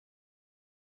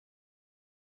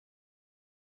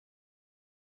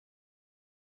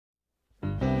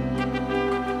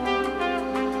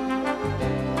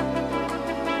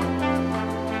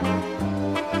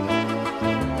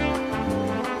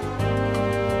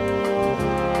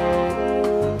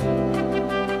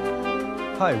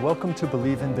Hi, welcome to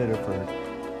Believe in Biddeford.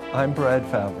 I'm Brad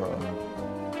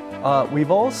Favreau. We've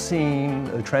all seen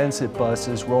the transit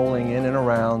buses rolling in and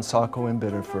around Saco and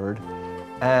Biddeford,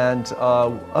 and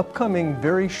upcoming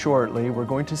very shortly, we're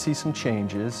going to see some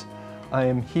changes. I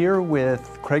am here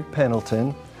with Craig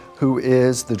Pendleton, who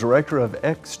is the Director of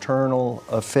External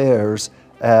Affairs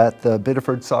at the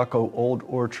Biddeford-Saco Old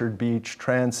Orchard Beach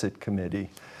Transit Committee.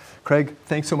 Craig,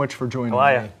 thanks so much for joining me. How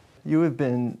are you? You have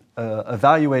been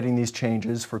evaluating these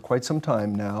changes for quite some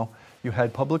time now. You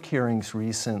had public hearings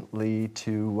recently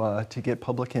to get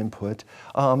public input.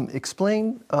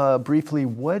 Explain briefly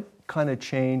what kind of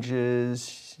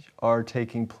changes are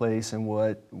taking place and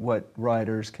what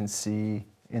riders can see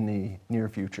in the near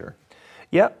future.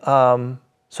 Yeah, so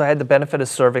I had the benefit of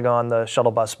serving on the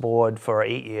shuttle bus board for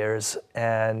 8 years,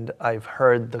 and I've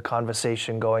heard the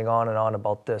conversation going on and on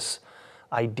about this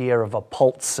idea of a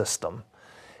pulse system.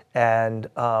 And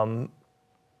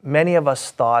many of us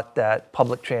thought that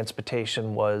public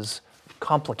transportation was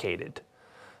complicated.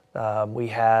 We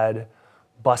had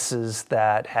buses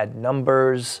that had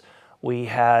numbers. We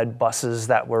had buses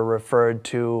that were referred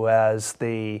to as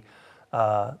the,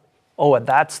 oh,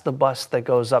 that's the bus that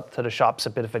goes up to the shops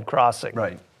at Biddeford Crossing.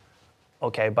 Right.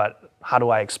 Okay, but how do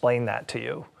I explain that to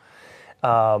you?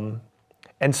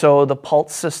 And so the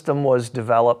pulse system was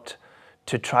developed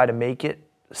to try to make it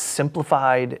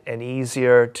simplified and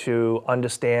easier to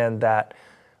understand that,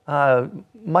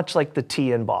 much like the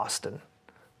T in Boston,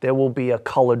 there will be a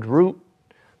colored route.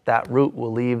 That route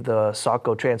will leave the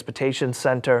Saco Transportation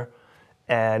Center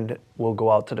and will go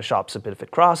out to the shops at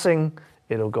Biddeford Crossing.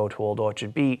 It'll go to Old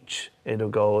Orchard Beach. It'll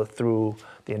go through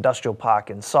the industrial park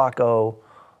in Saco.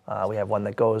 We have one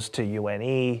that goes to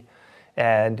UNE.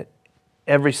 And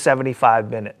every 75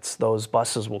 minutes, those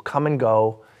buses will come and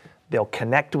go. They'll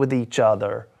connect with each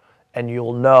other, and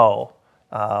you'll know,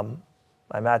 I'm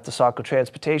at the Saco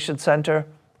Transportation Center,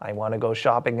 I want to go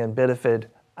shopping in Biddeford,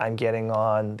 I'm getting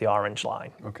on the orange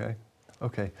line. Okay,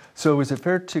 okay. So is it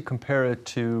fair to compare it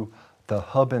to the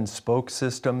hub and spoke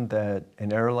system that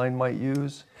an airline might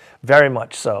use? Very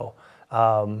much so.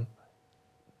 I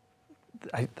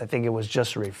think it was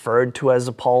just referred to as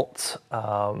a pulse.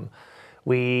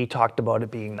 We talked about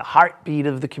it being the heartbeat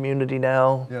of the community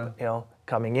now. Yeah. You know,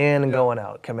 coming in and going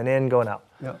out, coming in, going out.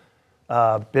 Yeah.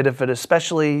 Biddeford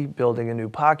especially, building a new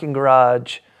parking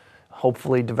garage,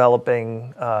 hopefully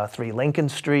developing 3 Lincoln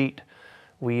Street.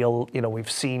 We've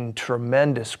seen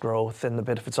tremendous growth in the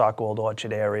Biddeford-Saco Old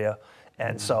Orchard area,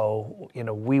 and so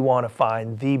we want to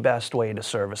find the best way to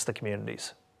service the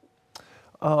communities.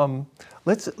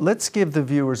 Let's give the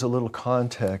viewers a little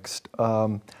context.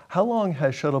 How long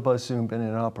has Shuttle Bus Zoom been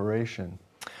in operation?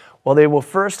 Well, they were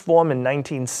first formed in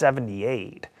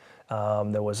 1978.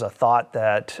 There was a thought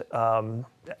that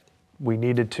we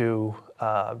needed to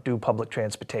do public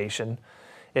transportation.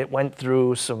 It went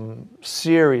through some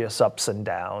serious ups and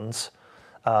downs.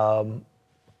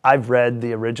 I've read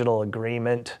the original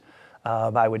agreement.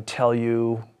 I would tell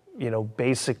you,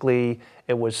 basically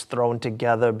it was thrown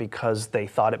together because they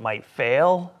thought it might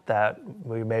fail, that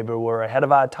we maybe were ahead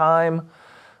of our time.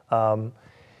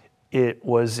 It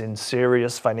was in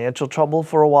serious financial trouble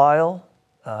for a while,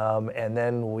 and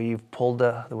then we've pulled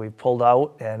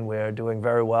out, and we're doing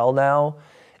very well now.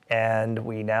 And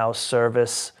we now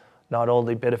service not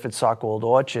only Biddeford-Saco Old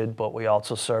Orchard, but we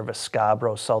also service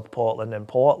Scarborough, South Portland, and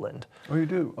Portland. Oh, you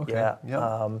do? Okay.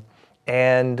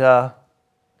 Yeah.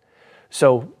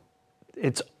 So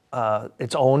it's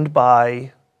owned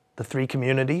by the 3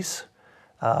 communities.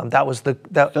 That was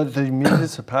the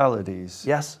municipalities.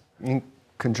 Yes. In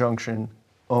conjunction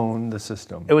own the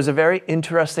system. It was a very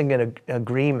interesting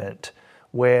agreement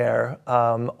where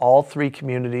all 3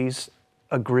 communities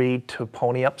agreed to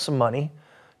pony up some money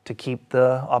to keep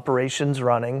the operations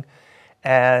running,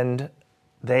 and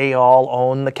they all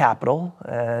own the capital.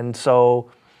 And so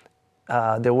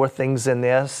there were things in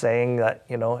there saying that,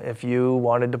 if you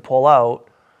wanted to pull out,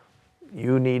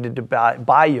 you needed to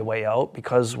buy your way out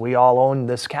because we all own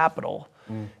this capital.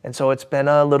 And so it's been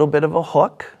a little bit of a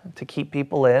hook to keep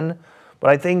people in. But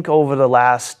I think over the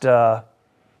last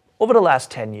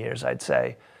 10 years, I'd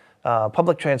say,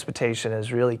 public transportation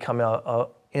has really come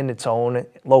out in its own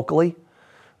locally.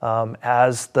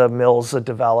 As the mills are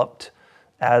developed,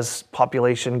 as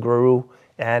population grew,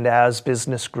 and as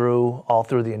business grew all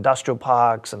through the industrial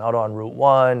parks and out on Route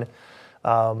 1,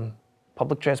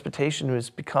 public transportation has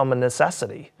become a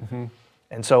necessity. Mm-hmm.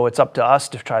 And so it's up to us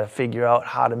to try to figure out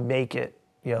how to make it,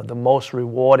 the most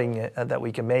rewarding that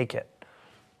we can make it.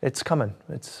 It's coming.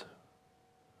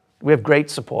 We have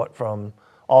great support from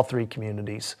all 3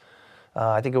 communities.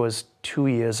 I think it was 2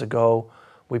 years ago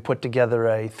we put together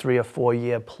a 3 or 4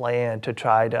 year plan to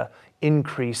try to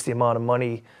increase the amount of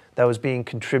money that was being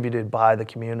contributed by the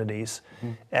communities.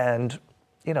 And,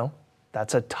 you know,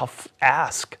 that's a tough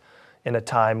ask in a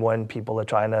time when people are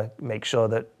trying to make sure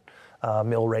that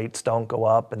mill rates don't go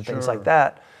up and things like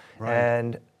that. Right.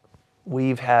 And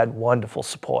we've had wonderful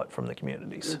support from the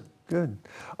communities. Good.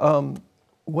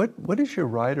 What is your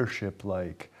ridership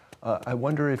like? I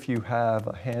wonder if you have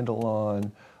a handle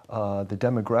on the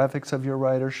demographics of your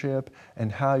ridership and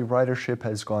how your ridership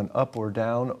has gone up or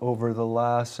down over the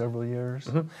last several years?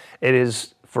 It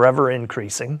is forever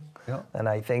increasing. Yeah. And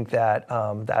I think that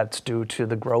that's due to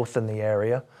the growth in the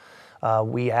area.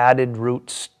 We added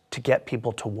routes to get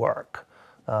people to work,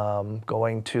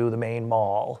 going to the main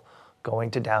mall,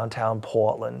 going to downtown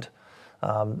Portland.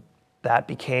 That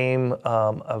became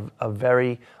a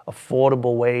very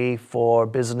affordable way for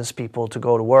business people to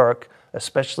go to work,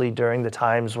 especially during the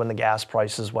times when the gas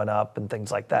prices went up and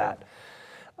things like that.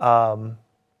 There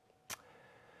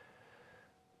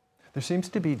seems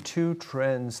to be two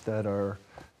trends that are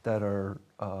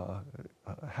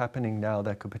happening now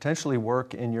that could potentially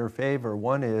work in your favor.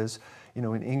 One is, you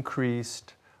know, an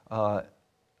increased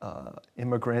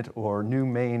immigrant or new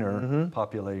Mainer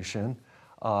population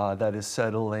that is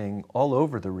settling all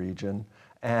over the region,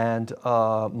 and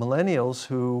millennials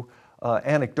who,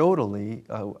 anecdotally,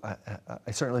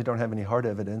 I certainly don't have any hard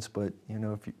evidence, but you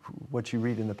know, what you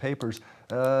read in the papers,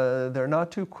 they're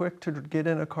not too quick to get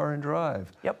in a car and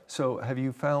drive. Yep. So have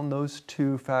you found those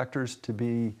two factors to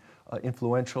be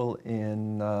influential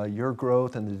in your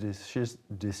growth and the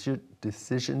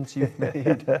decisions you've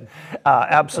made?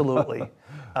 Absolutely.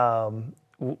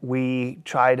 We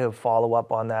try to follow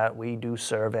up on that. We do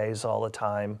surveys all the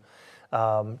time.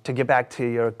 To get back to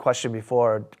your question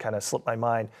before, it kind of slipped my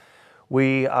mind.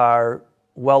 We are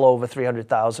well over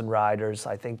 300,000 riders.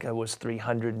 I think it was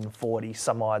 340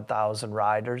 some odd thousand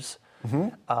riders.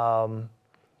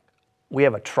 We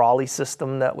have a trolley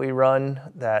system that we run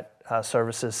that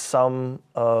services some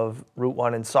of Route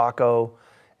 1 in Saco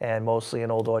and mostly in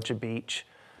Old Orchard Beach.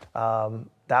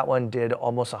 That one did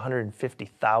almost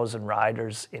 150,000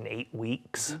 riders in 8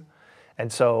 weeks.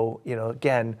 And so, you know,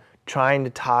 again, trying to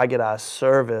target our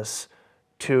service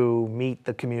to meet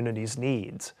the community's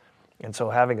needs. And so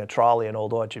having a trolley in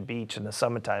Old Orchard Beach in the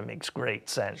summertime makes great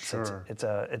sense. Sure.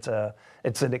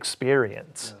 It's an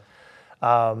experience.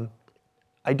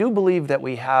 I do believe that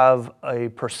we have a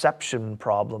perception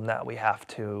problem that we have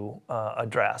to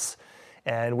address.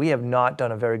 And we have not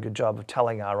done a very good job of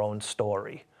telling our own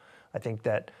story. I think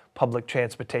that public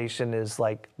transportation is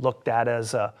like looked at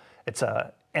as it's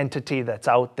a entity that's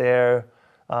out there.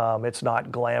 It's not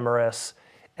glamorous,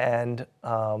 and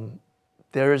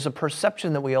there is a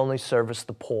perception that we only service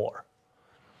the poor.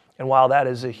 And while that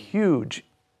is a huge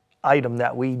item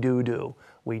that we do,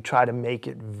 we try to make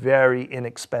it very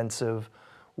inexpensive.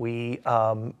 We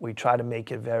try to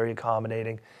make it very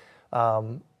accommodating.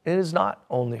 It is not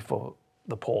only for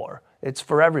the poor; it's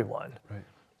for everyone. Right.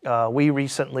 We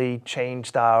recently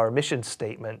changed our mission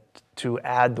statement to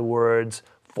add the words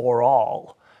 "for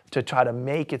all" to try to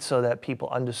make it so that people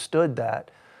understood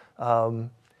that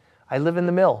I live in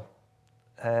the mill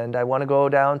and I want to go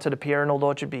down to the pier in Old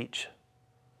Orchard Beach.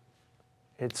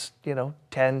 It's, you know,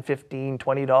 $10, $15,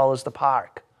 $20 to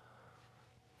park.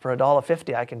 For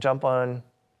 $1.50, I can jump on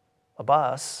a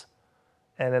bus,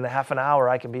 and in a half an hour,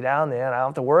 I can be down there, and I don't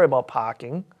have to worry about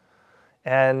parking.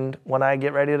 And when I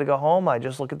get ready to go home, I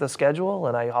just look at the schedule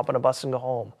and I hop on a bus and go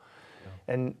home.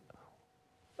 Yeah. And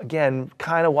again,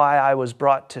 kind of why I was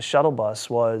brought to shuttle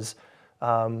bus was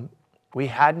we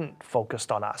hadn't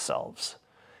focused on ourselves.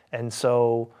 And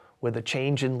so with a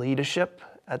change in leadership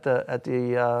at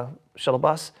the shuttle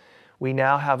bus, we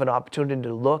now have an opportunity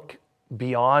to look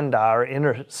beyond our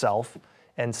inner self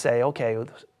and say, okay,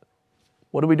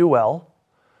 what do we do well?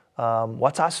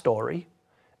 What's our story?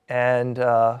 And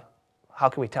how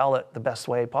can we tell it the best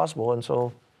way possible? And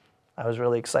so I was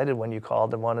really excited when you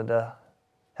called and wanted to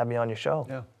have me on your show.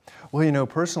 Yeah. Well, you know,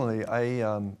 personally,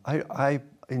 I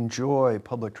enjoy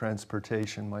public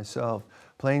transportation myself.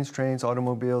 Planes, trains,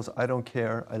 automobiles, I don't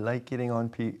care. I like getting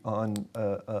on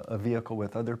a vehicle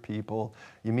with other people.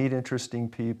 You meet interesting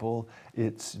people.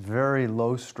 It's very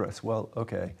low stress. Well,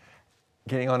 okay.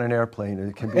 Getting on an airplane,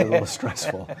 it can be a little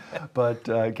stressful, but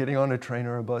getting on a train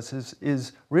or a bus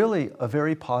is really a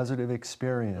very positive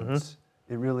experience.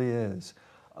 It really is.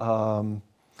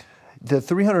 The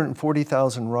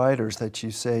 340,000 riders that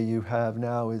you say you have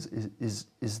now, is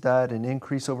that an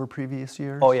increase over previous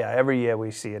years? Oh yeah, every year we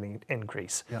see an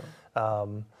increase. Yeah.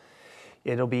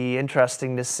 It'll be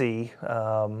interesting to see.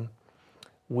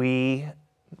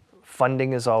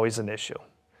 Funding is always an issue.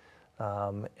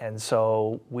 And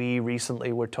so we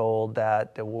recently were told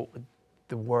that there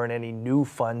weren't any new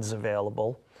funds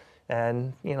available.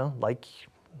 And, you know, like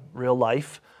real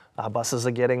life, our buses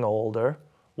are getting older,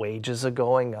 wages are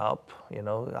going up, you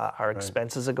know, our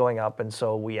expenses are going up. And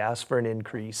so we asked for an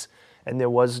increase, and there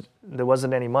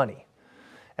wasn't any money.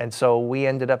 And so we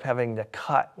ended up having to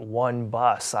cut one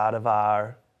bus out of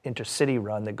our intercity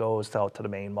run that goes out to the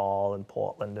main mall in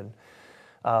Portland. And,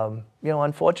 you know,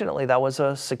 unfortunately, that was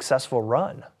a successful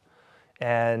run.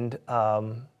 And,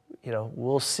 you know,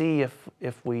 we'll see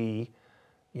if we,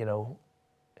 you know,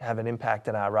 have an impact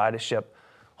on our ridership.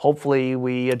 Hopefully,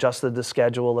 we adjusted the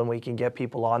schedule and we can get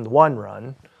people on the one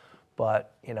run.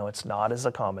 But, you know, it's not as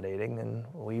accommodating, and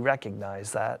we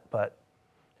recognize that. But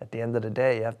at the end of the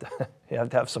day, you have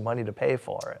to have some money to pay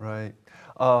for it. Right.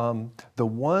 The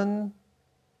one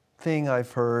thing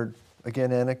I've heard,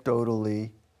 again anecdotally,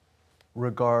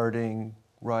 regarding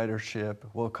ridership,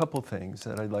 well, a couple things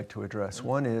that I'd like to address.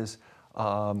 One is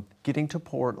getting to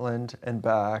Portland and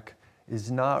back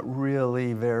is not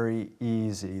really very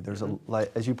easy. There's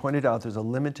like, as you pointed out, there's a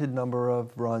limited number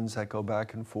of runs that go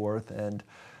back and forth, and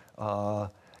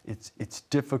it's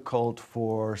difficult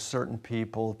for certain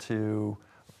people to,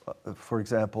 for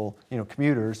example, you know,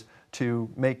 commuters, to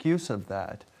make use of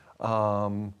that.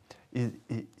 How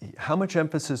much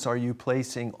emphasis are you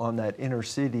placing on that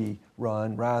intercity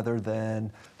run rather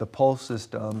than the Pulse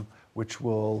system, which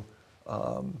will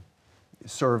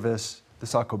service the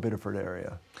Saco-Biddeford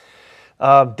area?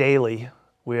 Daily,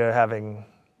 we are having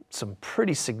some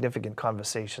pretty significant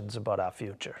conversations about our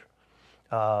future.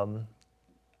 Not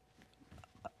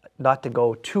to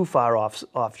go too far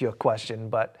off your question,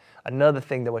 but another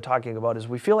thing that we're talking about is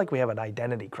we feel like we have an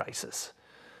identity crisis.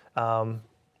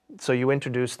 So you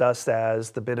introduced us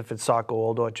as the Biddeford Saco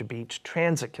Old Orchard Beach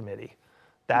Transit Committee.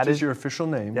 That is your official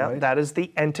name, right? That is the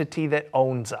entity that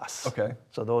owns us. Okay.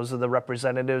 So those are the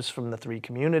representatives from the three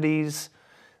communities.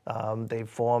 They've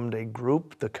formed a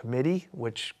group, the committee,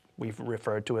 which we've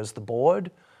referred to as the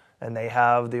board, and they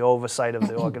have the oversight of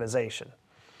the organization.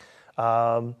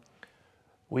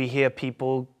 We hear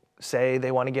people say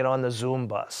they want to get on the Zoom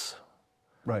bus.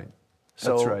 Right.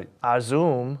 So that's right. Our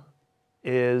Zoom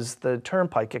is the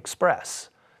Turnpike Express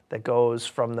that goes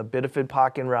from the Biddeford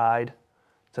Park and Ride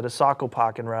to the Saco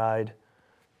Park and Ride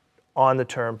on the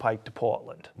Turnpike to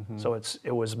Portland. So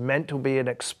it was meant to be an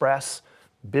express,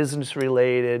 business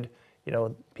related, you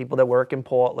know, people that work in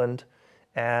Portland,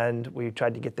 and we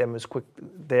tried to get them as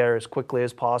quickly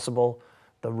as possible.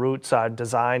 The routes are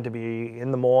designed to be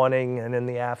in the morning and in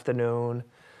the afternoon.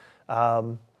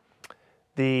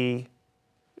 The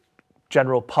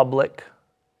general public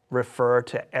refer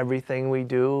to everything we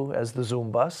do as the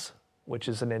Zoom bus, which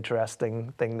is an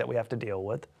interesting thing that we have to deal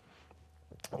with.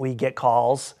 We get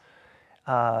calls,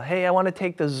 hey, I want to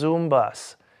take the Zoom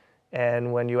bus.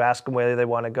 And when you ask them where they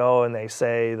want to go and they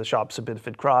say the shops at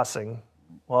Biddeford Crossing,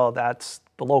 well, that's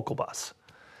the local bus.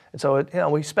 And so, you know,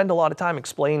 we spend a lot of time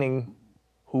explaining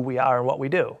who we are and what we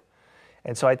do.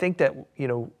 And so I think that, you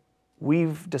know,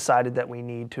 we've decided that we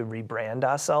need to rebrand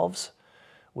ourselves.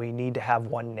 We need to have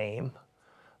one name.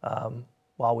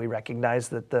 While we recognize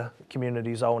that the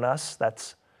communities own us,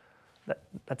 that's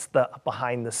the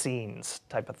behind the scenes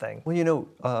type of thing. Well, you know,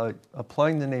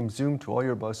 applying the name Zoom to all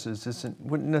your buses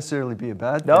wouldn't necessarily be a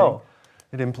bad No.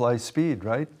 thing. It implies speed,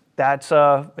 right? That's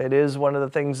it is one of the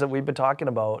things that we've been talking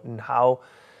about, and how,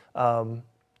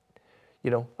 you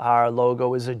know, our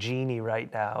logo is a genie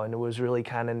right now, and it was really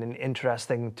kind of an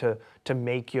interesting to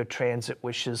make your transit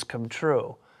wishes come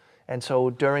true. And so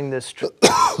during this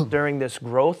during this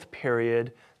growth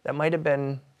period, that might have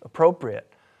been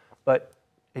appropriate, but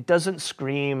it doesn't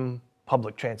scream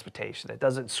public transportation. It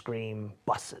doesn't scream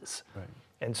buses. Right.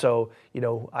 And so, you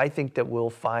know, I think that we'll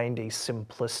find a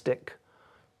simplistic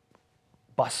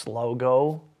bus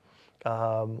logo.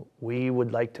 We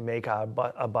would like to make our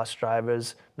bus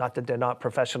drivers, not that they're not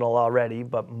professional already,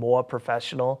 but more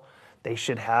professional. They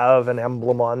should have an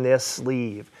emblem on their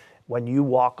sleeve. When you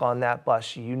walk on that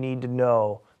bus, you need to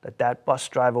know that that bus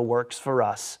driver works for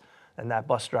us, and that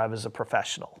bus driver is a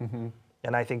professional.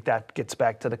 And I think that gets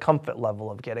back to the comfort level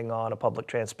of getting on a public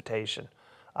transportation.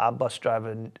 Our bus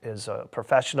driver is a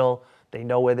professional. They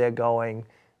know where they're going.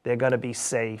 They're going to be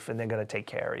safe, and they're going to take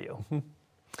care of you.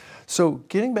 So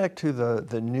getting back to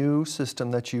the new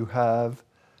system that you have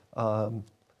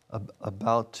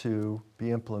about to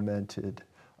be implemented,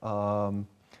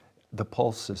 the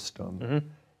Pulse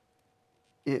system,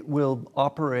 it will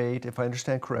operate, if I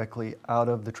understand correctly, out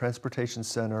of the transportation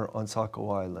center on Saco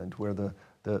Island, where the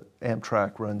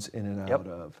Amtrak runs in and out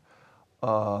of.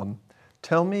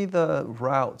 Tell me the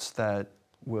routes that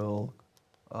will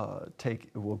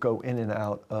will go in and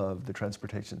out of the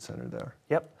transportation center there?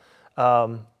 Yep.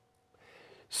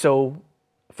 So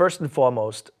first and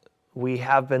foremost, we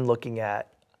have been looking at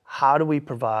how do we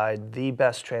provide the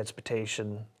best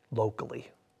transportation locally,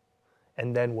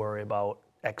 and then worry about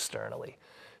externally.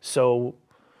 So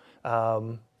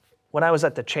when I was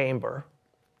at the chamber,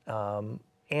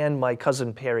 and my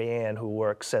cousin Perry Ann, who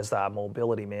works as our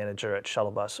mobility manager at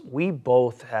Shuttle Bus, we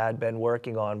both had been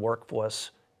working on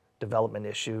workforce development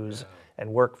issues and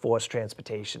workforce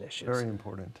transportation issues. Very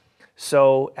important.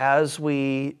 So as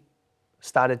we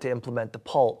started to implement the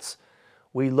Pulse,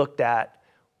 we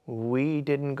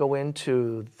didn't go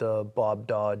into the Bob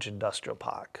Dodge Industrial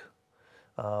Park.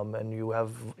 And you have,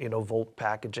 Volt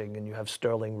Packaging, and you have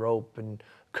Sterling Rope and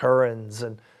Currens,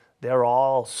 and they're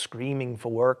all screaming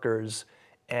for workers.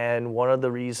 And one of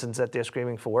the reasons that they're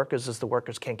screaming for workers is the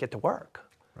workers can't get to work.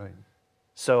 Right.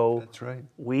 So that's right.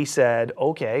 We said,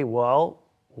 okay, well,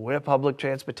 we're public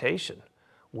transportation.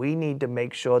 We need to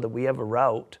make sure that we have a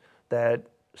route that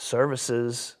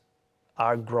services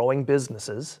our growing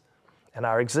businesses and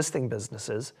our existing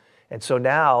businesses. And so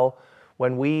now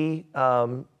when we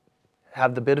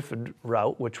have the Biddeford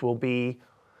route, which will be,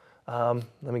 let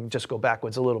me just go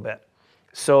backwards a little bit.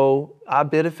 So our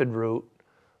Biddeford route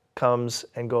comes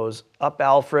and goes up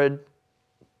Alfred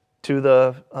to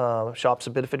the shops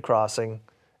at Biddeford Crossing,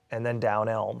 and then down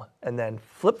Elm, and then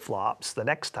flip-flops the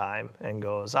next time and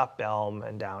goes up Elm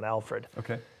and down Alfred.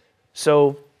 Okay.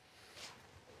 So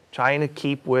trying to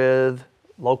keep with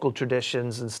local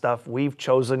traditions and stuff, we've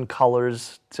chosen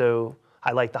colors to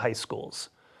highlight the high schools.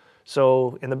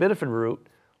 So in the Biddeford route,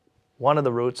 one of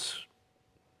the routes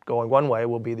going one way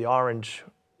will be the orange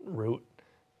route,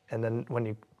 and then when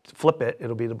you flip it,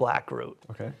 it'll be the black route.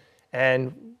 Okay.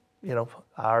 And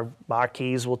our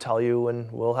marquees will tell you,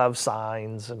 and we'll have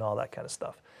signs and all that kind of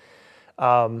stuff.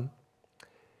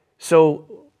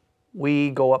 So we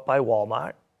go up by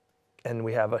Walmart, and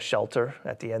we have a shelter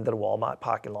at the end of the Walmart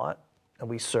parking lot, and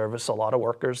we service a lot of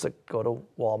workers that go to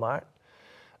Walmart.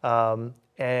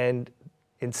 And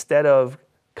instead of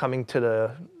coming to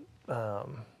the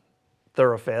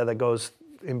thoroughfare that goes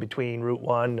in between Route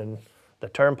 1 and the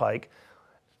Turnpike,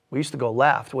 we used to go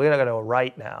left. We're going to go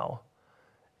right now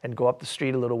and go up the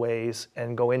street a little ways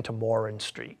and go into Morin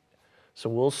Street. So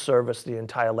we'll service the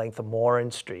entire length of Morin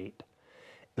Street.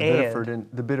 The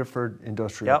Biddeford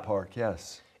Industrial Park,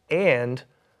 yes. And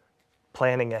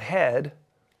planning ahead,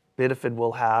 Biddeford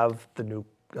will have the new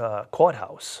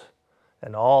courthouse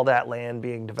and all that land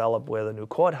being developed where the new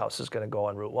courthouse is going to go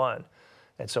on Route 1.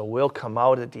 And so we'll come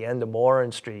out at the end of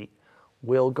Morin Street,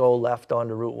 we'll go left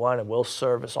onto Route 1, and we'll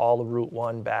service all of Route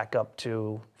 1 back up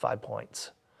to 5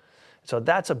 Points. So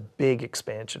that's a big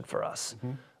expansion for us.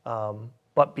 Mm-hmm.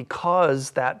 But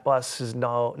because that bus is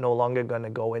no longer going to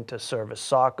go into service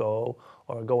Saco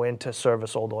or go into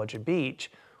service Old Orchard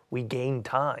Beach, we gain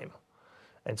time.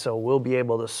 And so we'll be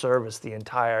able to service the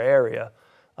entire area.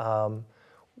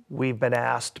 We've been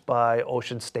asked by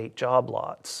Ocean State Job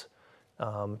Lots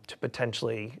to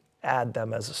potentially add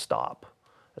them as a stop.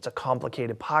 It's a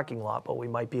complicated parking lot, but we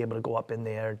might be able to go up in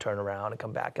there and turn around and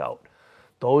come back out.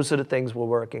 Those are the things we're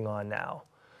working on now.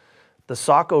 The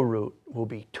Saco route will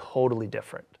be totally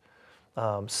different.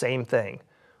 Same thing.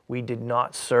 We did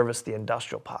not service the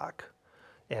industrial park.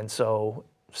 And so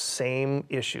same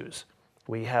issues.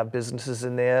 We have businesses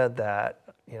in there that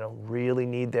really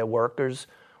need their workers.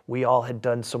 We all had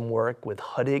done some work with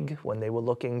Huddig when they were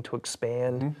looking to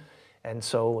expand. Mm-hmm. And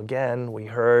so again, we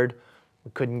heard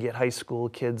we couldn't get high school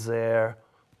kids there.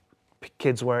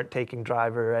 Kids weren't taking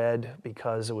driver ed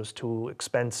because it was too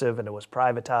expensive and it was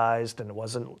privatized and it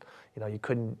wasn't, you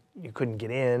couldn't get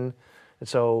in. And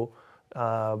so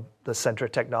the Center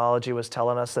of Technology was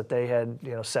telling us that they had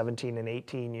 17 and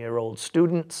 18-year-old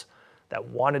students that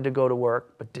wanted to go to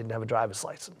work but didn't have a driver's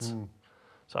license. Mm.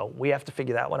 So we have to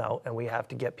figure that one out, and we have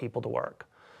to get people to work.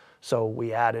 So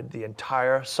we added the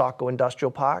entire Saco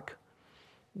Industrial Park.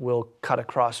 We'll cut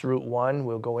across Route 1.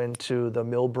 We'll go into the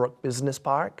Millbrook Business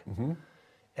Park. Mm-hmm.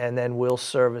 And then we'll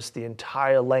service the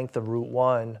entire length of Route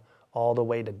 1 all the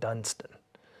way to Dunston.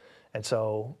 And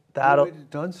so that'll... All the way to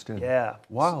Dunston? Yeah.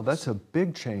 Wow, that's a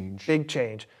big change. Big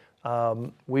change.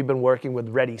 We've been working with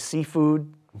Ready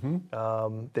Seafood.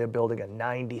 Mm-hmm. They're building a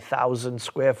 90,000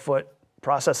 square foot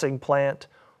processing plant.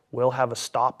 We'll have a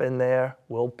stop in there.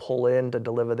 We'll pull in to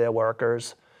deliver their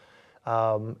workers.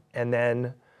 And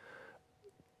then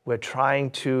we're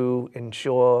trying to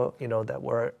ensure, that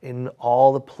we're in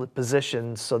all the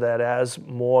positions so that as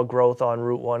more growth on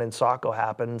Route 1 in Saco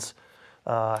happens,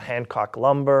 Hancock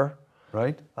Lumber,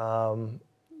 right,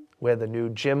 where the new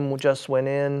gym just went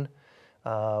in,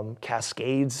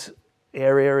 Cascades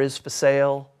area is for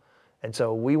sale. And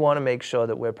so we want to make sure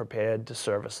that we're prepared to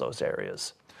service those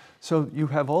areas. So you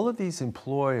have all of these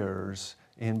employers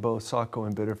in both Saco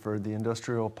and Biddeford, the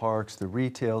industrial parks, the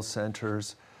retail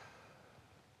centers.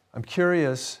 I'm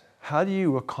curious, how do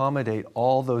you accommodate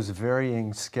all those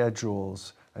varying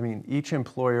schedules? I mean, each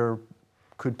employer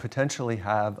could potentially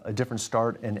have a different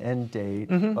start and end date,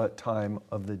 time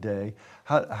of the day.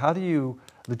 How do you,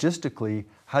 logistically,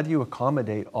 how do you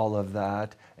accommodate all of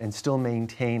that and still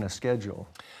maintain a schedule?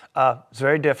 It's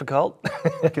very difficult.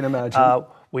 I can imagine.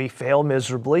 We fail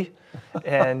miserably.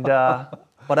 And,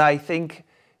 but I think,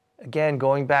 again,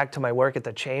 going back to my work at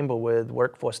the Chamber with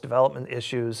workforce development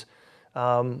issues,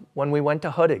 when we went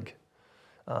to Huttig,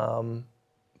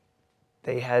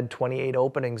 they had 28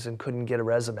 openings and couldn't get a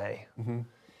resume.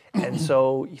 And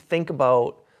so you think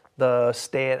about the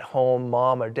stay-at-home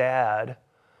mom or dad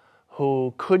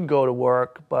who could go to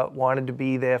work but wanted to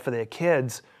be there for their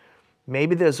kids.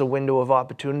 Maybe there's a window of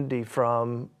opportunity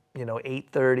from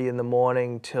 8:30 in the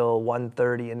morning till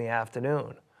 1:30 in the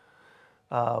afternoon.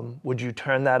 Would you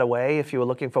turn that away if you were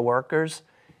looking for workers?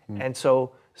 And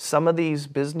so some of these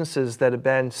businesses that have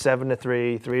been 7 to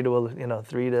 3, 3 to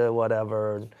 3 to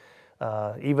whatever,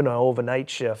 even an overnight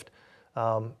shift,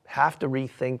 have to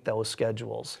rethink those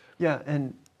schedules. Yeah,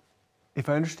 and if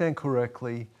I understand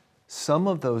correctly, some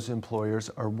of those employers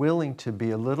are willing to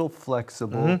be a little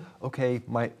flexible. Okay,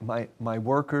 my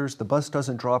workers, the bus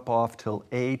doesn't drop off till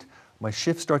 8. My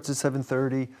shift starts at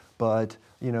 7:30, but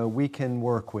we can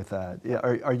work with that.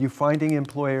 Are you finding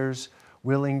employers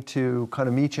willing to kind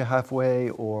of meet you halfway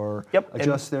or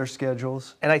adjust their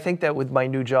schedules? And I think that with my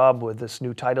new job, with this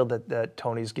new title that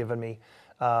Tony's given me,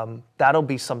 that'll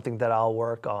be something that I'll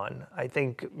work on. I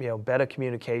think better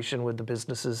communication with the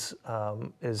businesses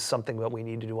is something that we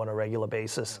need to do on a regular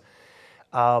basis.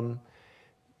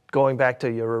 Going back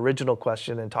to your original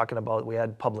question and talking about we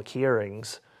had public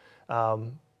hearings,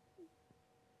 4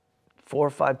 or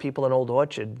 5 people in Old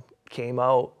Orchard came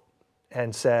out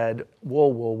and said, whoa,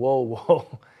 whoa,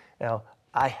 whoa, whoa.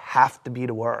 I have to be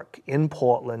to work in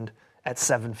Portland at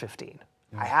 7:15.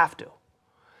 I have to.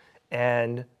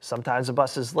 And sometimes the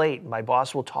bus is late. My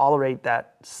boss will tolerate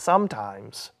that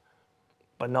sometimes,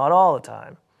 but not all the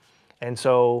time. And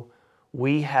so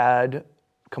we had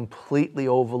completely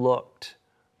overlooked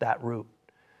that route,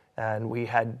 and we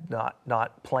had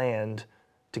not planned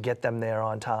to get them there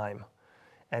on time.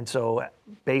 And so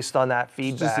based on that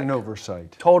feedback— It's just an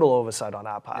oversight. Total oversight on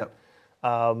our part.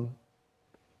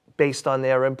 Based on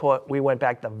their input, we went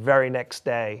back the very next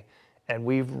day, and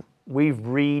we've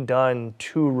redone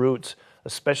 2 routes,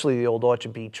 especially the Old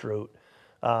Orchard Beach route,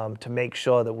 to make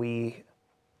sure that we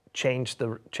change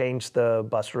the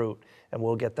bus route, and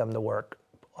we'll get them to work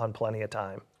on plenty of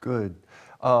time. Good.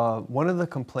 One of the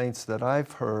complaints that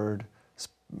I've heard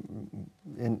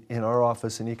in our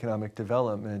office in economic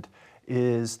development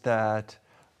is that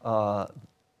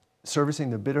servicing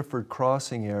the Biddeford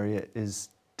crossing area is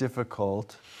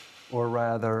difficult, or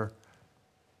rather,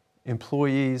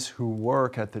 employees who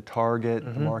work at the Target,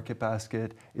 the Market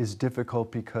Basket, is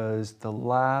difficult because the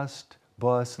last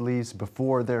bus leaves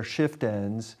before their shift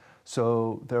ends.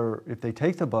 So if they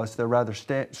take the bus, they're rather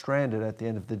stranded at the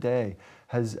end of the day.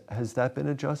 Has that been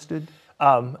adjusted?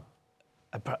 I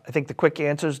think the quick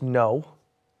answer is no.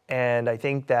 And I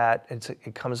think that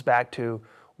it comes back to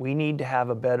we need to have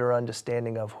a better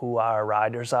understanding of who our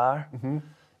riders are.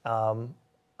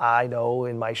 I know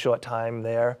in my short time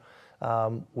there,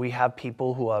 we have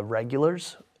people who are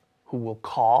regulars who will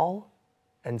call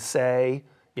and say,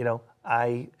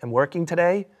 I am working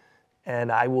today and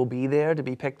I will be there to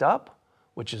be picked up,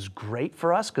 which is great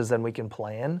for us because then we can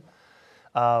plan.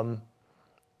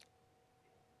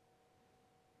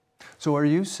 So are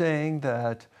you saying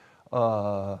that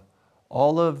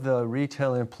all of the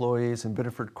retail employees in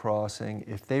Biddeford Crossing,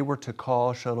 if they were to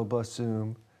call Shuttle Bus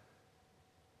Zoom,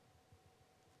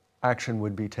 action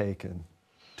would be taken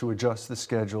to adjust the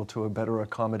schedule to better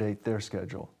accommodate their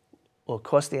schedule? Well, of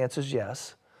course, the answer is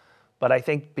yes. But I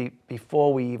think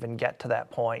before we even get to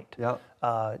that point,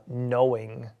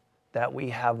 knowing that we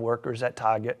have workers at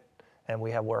Target and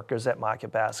we have workers at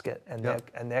Market Basket,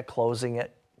 and they're closing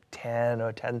at 10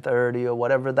 or 10:30 or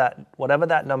whatever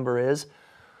that number is,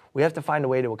 we have to find a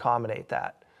way to accommodate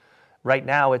that. Right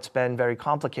now, it's been very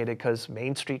complicated because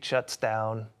Main Street shuts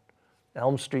down,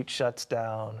 Elm Street shuts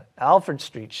down, Alfred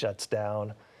Street shuts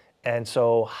down, and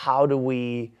so how do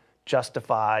we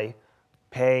justify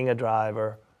paying a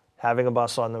driver, having a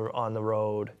bus on the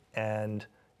road, and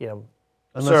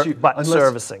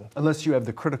servicing? Unless you have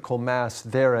the critical mass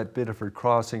there at Biddeford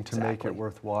Crossing to make it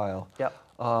worthwhile. Yep.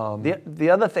 The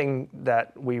other thing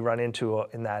that we run into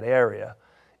in that area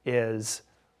is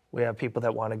we have people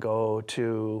that want to go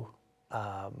to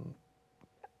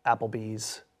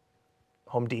Applebee's,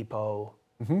 Home Depot,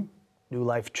 New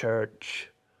Life Church,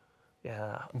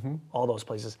 yeah, all those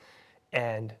places.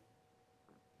 And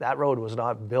that road was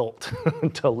not built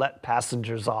to let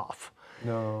passengers off.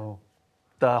 No.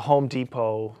 The Home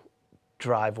Depot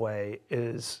driveway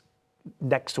is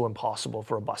next to impossible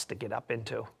for a bus to get up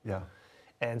into. Yeah.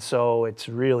 And so it's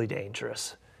really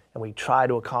dangerous. And we try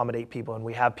to accommodate people, and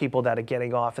we have people that are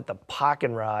getting off at the park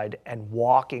and ride and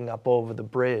walking up over the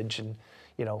bridge, and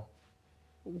you know,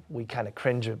 we kind of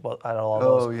cringe at all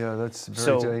those. Oh yeah, that's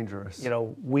very dangerous. You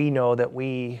know, we know that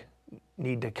we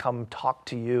need to come talk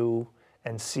to you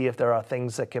and see if there are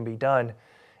things that can be done,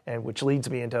 and which leads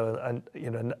me into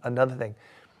another thing.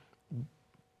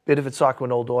 Biddeford, Saco,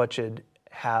 and Old Orchard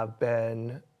have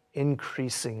been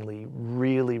increasingly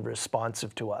really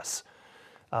responsive to us.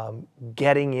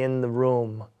 Getting in the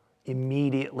room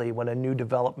immediately when a new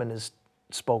development is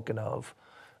spoken of.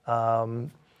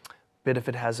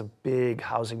 Biddeford has a big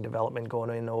housing development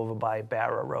going in over by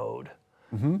Barra Road.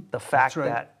 The fact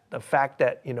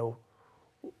that you know,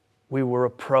 we were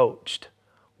approached,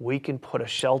 we can put a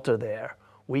shelter there,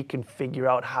 we can figure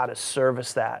out how to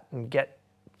service that and get,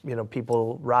 you know,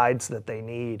 people rides that they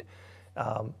need.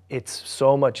 It's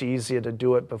so much easier to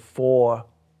do it before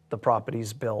the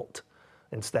property's built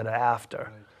instead of after.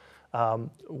 Right.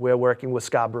 We're working with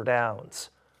Scarborough Downs.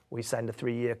 We signed a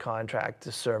 3-year contract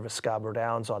to service Scarborough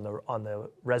Downs on the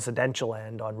residential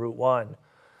end on Route 1.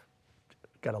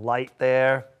 Got a light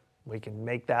there. We can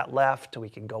make that left. We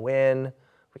can go in.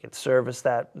 We can service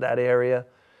that area.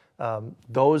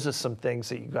 Those are some things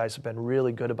that you guys have been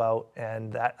really good about,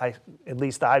 and that at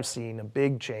least I've seen a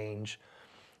big change,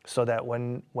 so that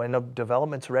when a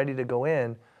development's ready to go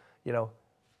in, you know,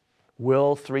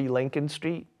 will 3 Lincoln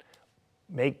Street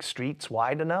make streets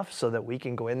wide enough so that we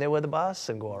can go in there with a bus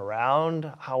and go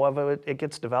around however it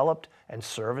gets developed and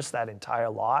service that entire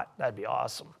lot? That'd be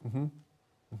awesome.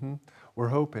 We're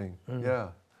hoping, yeah.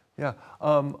 Yeah.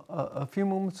 A few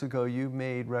moments ago, you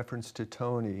made reference to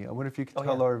Tony. I wonder if you could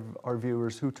tell our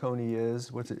viewers who Tony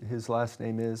is, what his last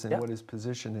name is, and what his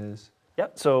position is.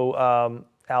 Yep. So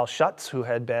Al Schutz, who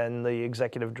had been the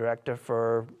executive director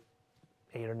for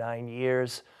 8 or 9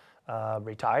 years,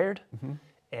 retired,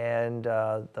 and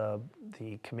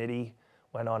the committee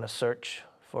went on a search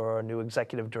for a new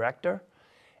executive director,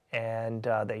 and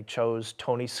they chose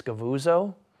Tony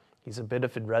Scavuzzo. He's a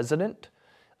Biddeford resident.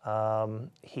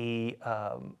 He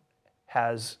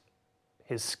has,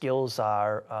 his skills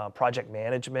are project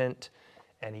management,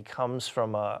 and he comes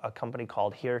from a company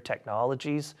called Here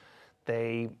Technologies.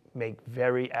 They make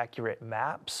very accurate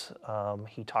maps.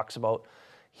 He talks about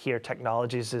Here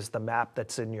Technologies is the map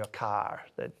that's in your car,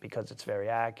 because it's very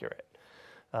accurate.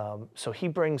 So he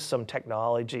brings some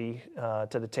technology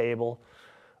to the table.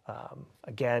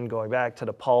 Again, going back to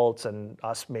the Pulse and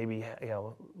us maybe, you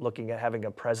know, looking at having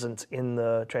a presence in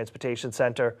the transportation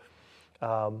center.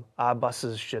 Our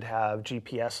buses should have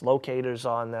GPS locators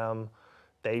on them.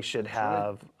 They should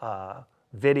have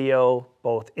video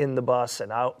both in the bus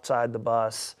and outside the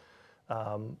bus.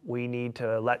 We need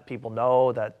to let people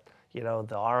know that, you know,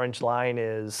 the orange line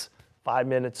is 5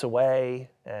 minutes away,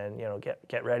 and, you know,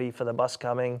 get ready for the bus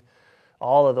coming.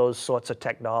 All of those sorts of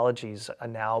technologies are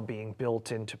now being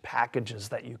built into packages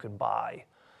that you can buy.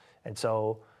 And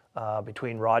so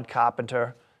between Rod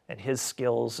Carpenter and his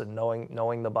skills and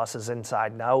knowing the buses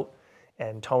inside and out,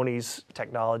 and Tony's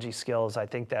technology skills, I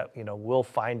think that, you know, we'll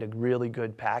find a really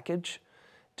good package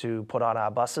to put on our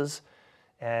buses.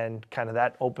 And kind of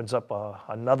that opens up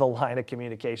another line of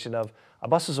communication of, our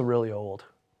buses are really old.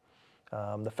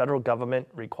 The federal government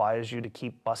requires you to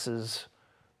keep buses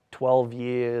 12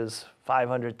 years,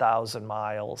 500,000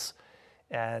 miles.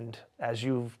 And as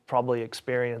you've probably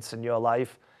experienced in your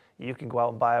life, you can go out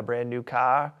and buy a brand new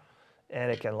car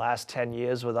and it can last 10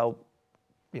 years without,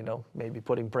 you know, maybe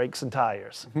putting brakes and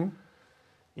tires.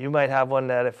 You might have one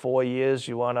that at 4 years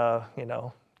you want to, you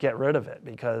know, get rid of it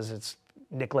because it's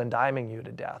nickel and diming you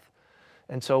to death.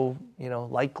 And so, you know,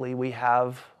 likely we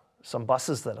have some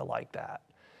buses that are like that.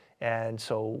 And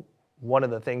so one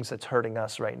of the things that's hurting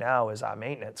us right now is our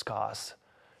maintenance costs.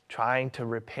 Trying to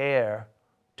repair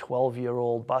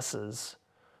 12-year-old buses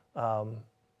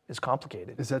is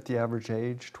complicated. Is that the average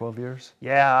age, 12 years?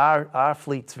 Yeah, our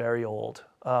fleet's very old.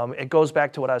 It goes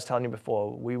back to what I was telling you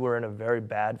before. We were in a very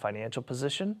bad financial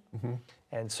position.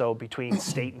 And so between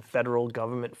state and federal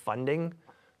government funding,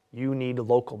 you need a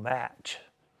local match.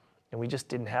 And we just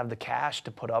didn't have the cash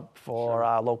to put up for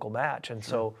our local match. And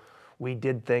so we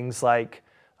did things like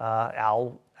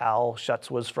Al Schutz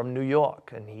was from New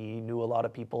York, and he knew a lot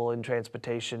of people in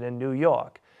transportation in New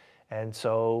York. And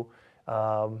so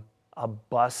a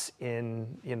bus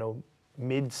in,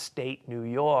 mid-state New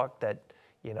York that,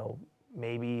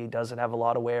 maybe doesn't have a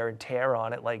lot of wear and tear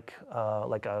on it like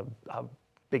a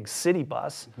big city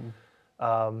bus,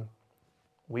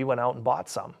 we went out and bought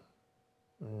some.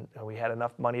 And we had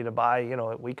enough money to buy,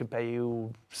 we could pay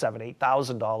you $7,000,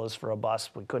 $8,000 for a bus.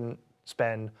 We couldn't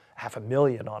spend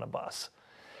 $500,000 on a bus.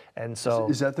 And so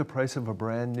is that the price of a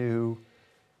brand new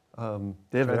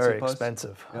they're very bus?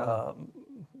 expensive. Yeah.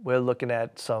 We're looking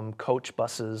at some coach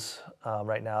buses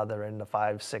right now. They're in the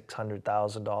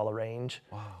 $500,000-$600,000 range.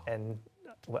 Wow. And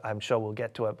I'm sure we'll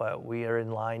get to it, but we are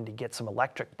in line to get some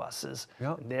electric buses.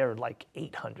 Yeah. And they're like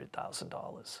 $800,000.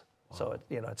 Wow. So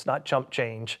it's not chump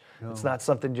change. No. It's not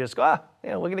something just go,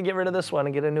 we're going to get rid of this one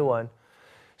and get a new one.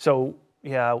 So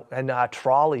yeah, and our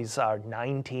trolleys are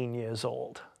 19 years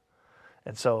old.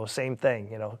 And so same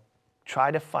thing,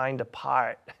 try to find a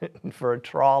part for a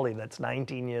trolley that's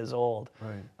 19 years old.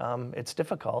 Right. It's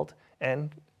difficult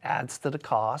and adds to the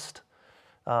cost.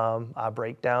 Our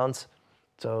breakdowns.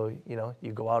 So,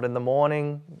 you go out in the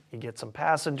morning, you get some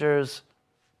passengers,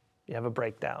 you have a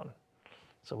breakdown.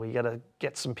 So we got to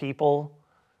get some people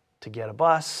to get a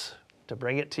bus, to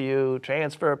bring it to you,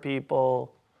 transfer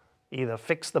people, either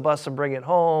fix the bus and bring it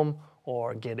home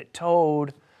or get it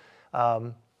towed.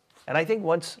 And I think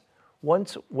once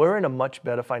we're in a much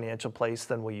better financial place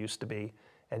than we used to be.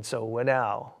 And so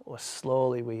we're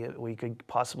slowly, we could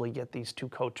possibly get these 2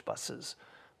 coach buses.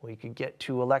 We could get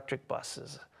 2 electric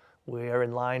buses. We're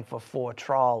in line for 4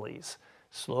 trolleys.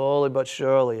 Slowly but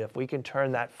surely, if we can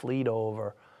turn that fleet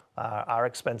over, our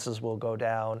expenses will go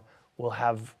down. We'll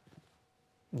have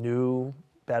new,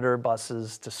 better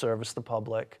buses to service the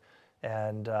public.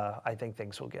 And I think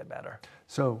things will get better.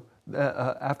 So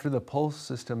after the Pulse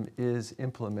system is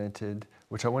implemented,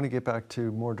 which I want to get back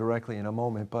to more directly in a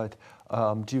moment, but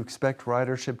do you expect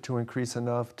ridership to increase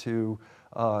enough to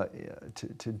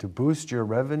boost your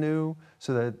revenue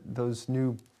so that those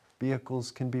new vehicles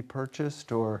can be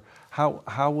purchased? Or how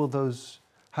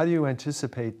do you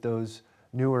anticipate those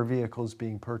newer vehicles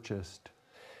being purchased?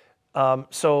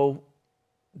 So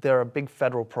there are big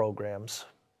federal programs.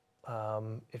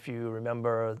 If you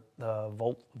remember, the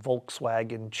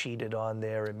Volkswagen cheated on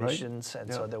their emissions, right?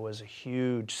 And so there was a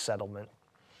huge settlement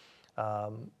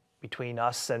between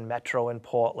us and Metro in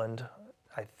Portland.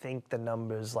 I think the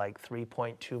number is like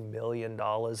 $3.2 million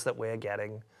that we're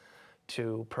getting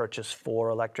to purchase 4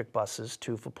 electric buses,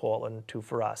 2 for Portland, 2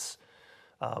 for us.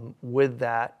 With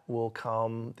that will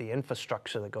come the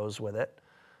infrastructure that goes with it.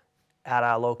 At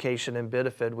our location in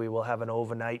Biddeford, we will have an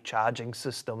overnight charging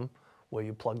system where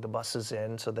you plug the buses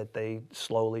in so that they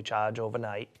slowly charge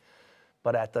overnight.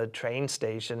 But at the train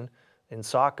station in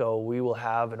Saco, we will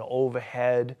have an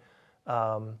overhead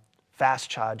fast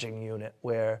charging unit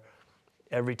where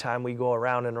every time we go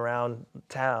around and around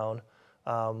town,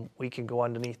 we can go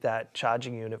underneath that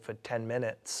charging unit for 10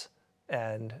 minutes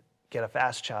and get a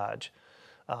fast charge.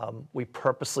 We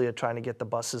purposely are trying to get the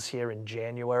buses here in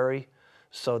January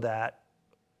so that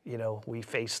we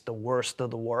face the worst of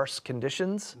the worst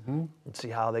conditions and see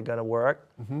how they're going to work.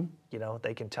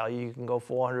 They can tell you can go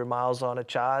 400 miles on a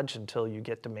charge until you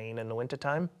get to Maine in the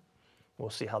wintertime. We'll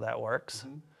see how that works.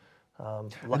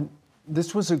 And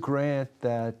this was a grant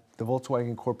that the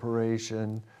Volkswagen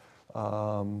Corporation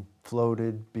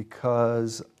floated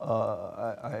because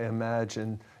I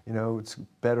imagine it's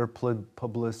better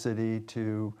publicity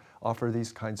to offer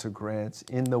these kinds of grants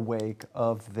in the wake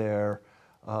of their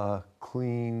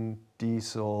clean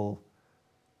diesel,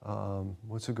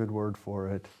 what's a good word for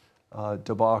it?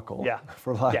 Debacle,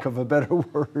 for lack of a better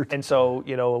word. And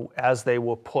so, as they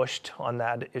were pushed on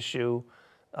that issue,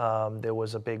 there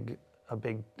was a big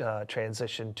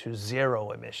transition to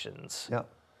zero emissions. Yeah.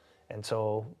 And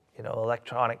so,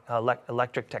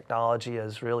 electric technology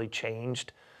has really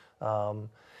changed.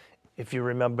 If you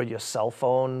remember your cell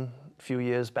phone a few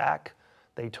years back,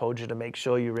 they told you to make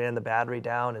sure you ran the battery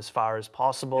down as far as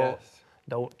possible.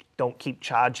 Yes. Don't keep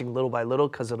charging little by little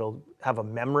because it'll have a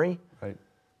memory. Right.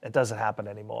 It doesn't happen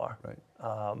anymore. Right.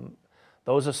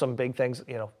 Those are some big things.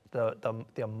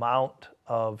 The amount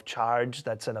of charge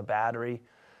that's in a battery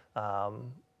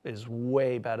is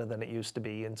way better than it used to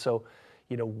be. And so,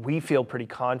 we feel pretty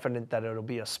confident that it'll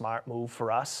be a smart move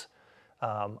for us.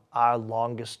 Our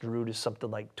longest route is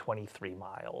something like 23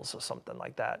 miles or something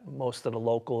like that. Most of the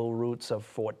local routes are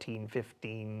 14,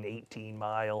 15, 18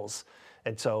 miles.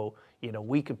 And so,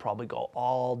 we could probably go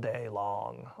all day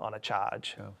long on a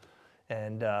charge. Yeah.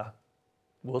 And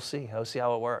we'll see. I'll see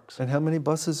how it works. And how many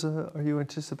buses are you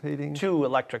anticipating? 2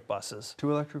 electric buses.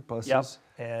 2 electric buses?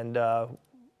 Yep.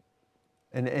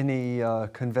 And any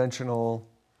conventional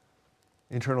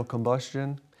Internal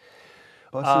combustion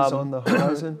buses on the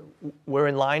horizon? We're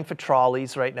in line for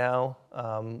trolleys right now.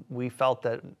 We felt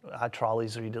that our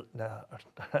trolleys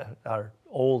are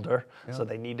older, so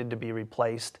they needed to be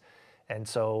replaced. And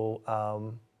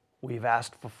so we've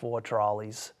asked for 4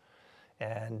 trolleys.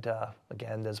 And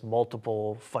again, there's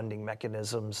multiple funding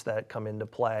mechanisms that come into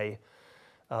play.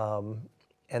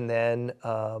 And then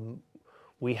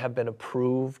we have been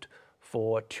approved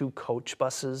for 2 coach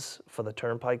buses for the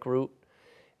Turnpike route.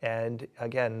 And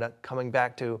again, coming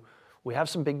back to, we have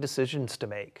some big decisions to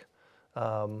make.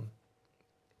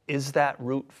 Is that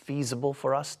route feasible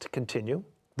for us to continue?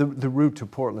 The route to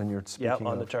Portland you're speaking of? Yeah,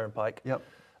 on the Turnpike. Yep.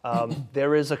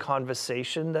 There is a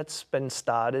conversation that's been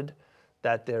started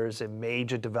that there's a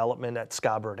major development at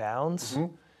Scarborough Downs,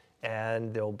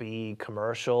 and there'll be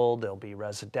commercial, there'll be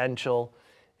residential.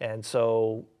 And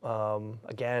so,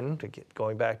 again,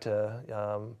 going back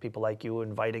to people like you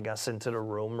inviting us into the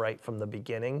room right from the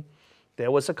beginning, there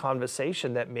was a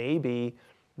conversation that maybe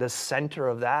the center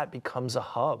of that becomes a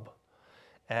hub.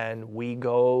 And we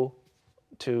go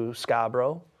to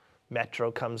Scarborough,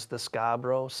 Metro comes to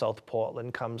Scarborough, South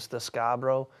Portland comes to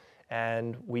Scarborough,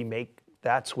 and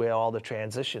that's where all the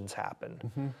transitions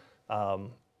happen.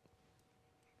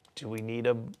 Do we need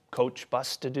a coach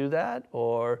bus to do that?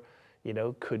 Or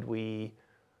could we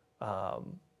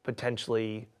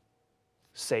potentially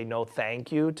say no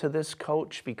thank you to this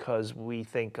coach because we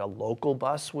think a local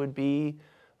bus would be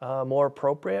more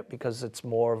appropriate because it's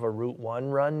more of a Route 1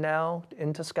 run now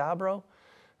into Scarborough?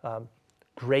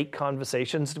 Great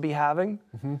conversations to be having,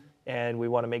 and we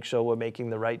want to make sure we're making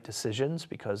the right decisions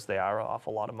because they are an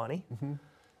awful lot of money.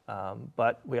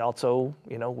 But we also,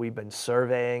 we've been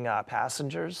surveying our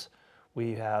passengers.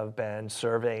 We have been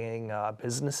surveying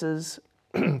businesses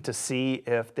to see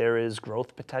if there is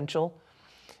growth potential.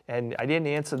 And I didn't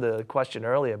answer the question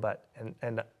earlier, but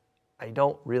and I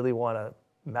don't really want to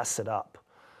mess it up.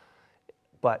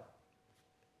 But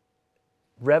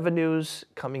revenues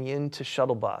coming into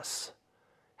shuttle bus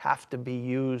have to be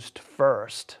used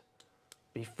first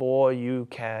before you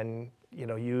can,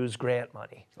 use grant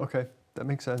money. Okay, that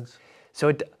makes sense.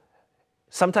 So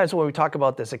sometimes when we talk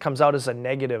about this, it comes out as a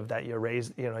negative that you're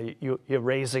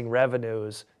raising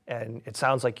revenues, and it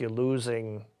sounds like you're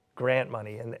losing grant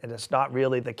money, and it's not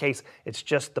really the case. It's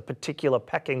just the particular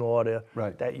pecking order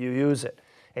that you use it.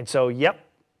 And so,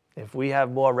 if we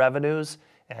have more revenues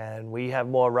and we have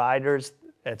more riders,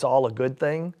 it's all a good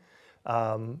thing.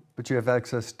 But you have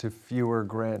access to fewer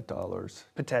grant dollars.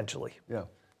 Potentially. Yeah.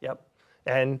 Yep.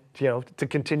 And, to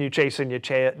continue chasing your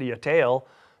tail,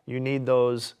 you need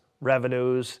those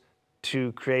revenues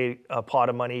to create a pot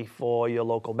of money for your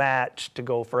local match to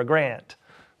go for a grant.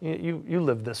 You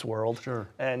live this world. Sure.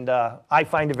 And I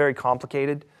find it very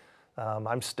complicated.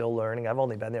 I'm still learning. I've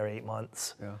only been there 8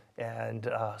 months. Yeah. And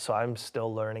so I'm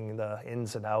still learning the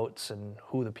ins and outs and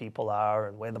who the people are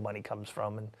and where the money comes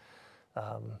from. And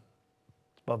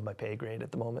it's above my pay grade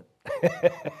at the moment.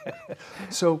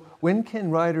 So when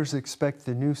can riders expect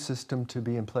the new system to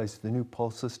be in place, the new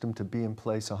Pulse system to be in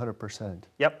place 100%?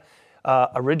 Yep.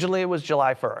 Originally it was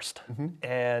July 1st.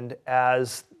 And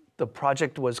as the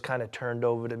project was kind of turned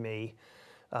over to me,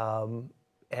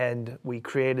 and we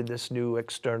created this new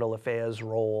external affairs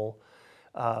role,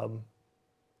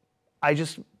 I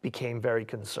just became very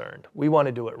concerned. We want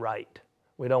to do it right.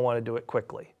 We don't want to do it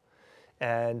quickly.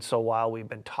 And so while we've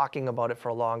been talking about it for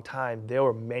a long time, there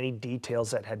were many details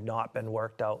that had not been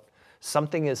worked out.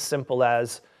 Something as simple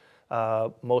as,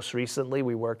 most recently,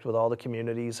 we worked with all the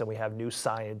communities and we have new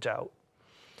signage out.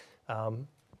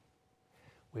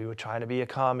 We were trying to be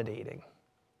accommodating.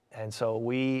 And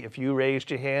so if you raised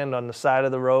your hand on the side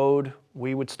of the road,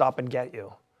 we would stop and get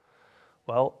you.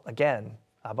 Well, again,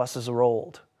 our buses are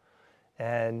old.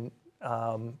 And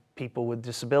people with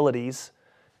disabilities,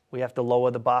 we have to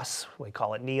lower the bus. We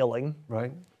call it kneeling.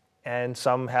 Right. And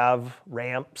some have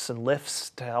ramps and lifts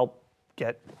to help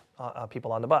get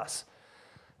people on the bus.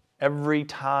 Every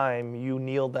time you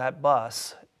kneel that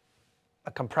bus,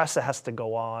 a compressor has to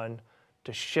go on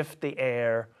to shift the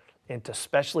air into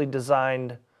specially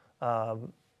designed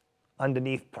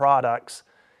underneath products.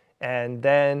 And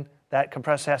then that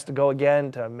compressor has to go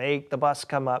again to make the bus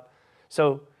come up.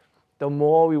 So the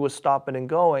more we were stopping and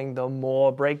going, the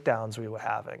more breakdowns we were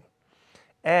having.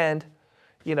 And,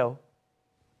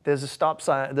 there's a stop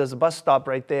sign, there's a bus stop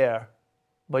right there,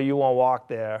 but you won't walk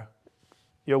there.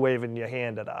 You're waving your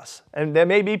hand at us. And there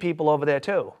may be people over there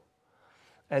too.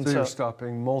 And so you're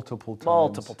stopping multiple times.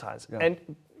 Multiple times. Yeah.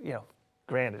 And,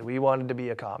 granted, we wanted to be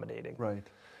accommodating. Right.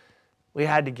 We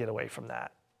had to get away from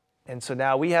that. And so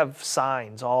now we have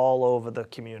signs all over the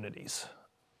communities.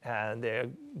 And they're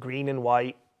green and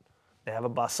white. They have a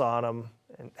bus on them,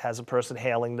 and has a person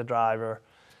hailing the driver.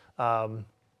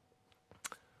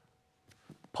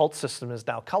 Pulse system is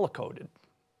now color-coded.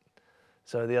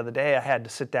 So the other day I had to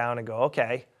sit down and go,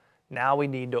 okay, now we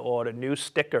need to order new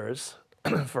stickers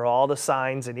for all the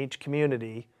signs in each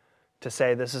community to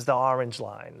say this is the orange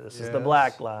line, this is the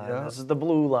black line, this is the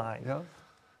blue line. Yeah.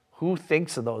 Who Who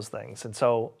thinks of those things? And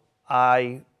so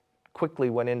I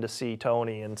quickly went in to see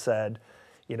Tony and said,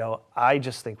 you know, I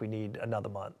just think we need another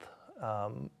month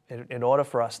in order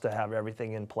for us to have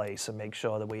everything in place and make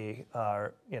sure that we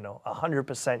are, you know,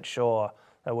 100% sure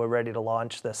that we're ready to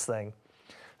launch this thing.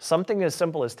 Something as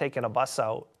simple as taking a bus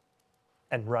out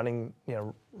and running, you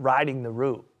know, riding the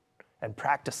route and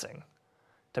practicing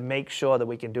to make sure that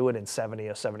we can do it in 70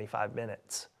 or 75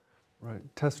 minutes. Right,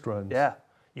 test runs. Yeah,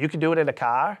 you can do it in a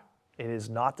car. It is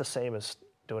not the same as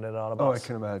doing it on a bus. Oh, I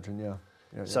can imagine, yeah.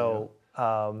 So,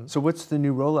 so what's the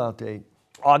new rollout date?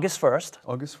 August 1st.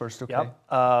 August 1st, okay.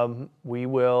 Yep. We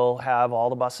will have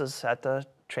all the buses at the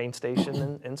train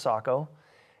station in Saco.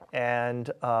 And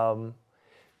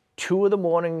 2 of the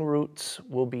morning routes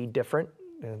will be different.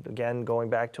 And again, going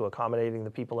back to accommodating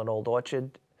the people in Old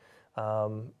Orchard.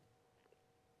 And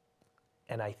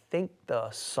I think the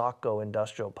Saco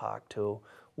Industrial Park too,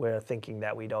 we're thinking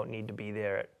that we don't need to be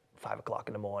there at 5 o'clock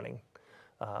in the morning.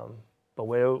 But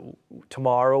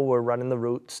tomorrow we're running the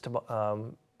routes,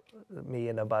 to, me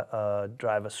and a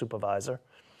driver supervisor.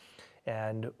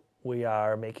 And we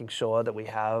are making sure that we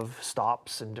have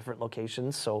stops in different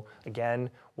locations. So again,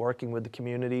 working with the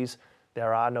communities,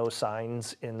 there are no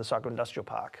signs in the Saco Industrial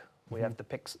Park. We have to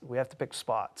pick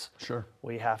spots. Sure.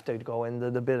 We have to go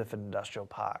into the BIDDEFORD Industrial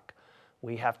Park.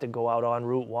 We have to go out on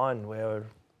Route 1 where,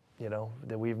 you know,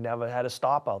 that we've never had a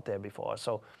stop out there before.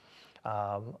 So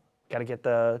got to get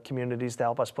the communities to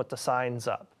help us put the signs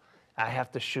up. I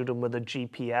have to shoot them with a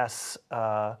GPS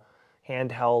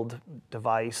handheld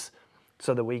device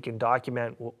so that we can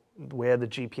document where the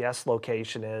GPS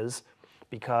location is,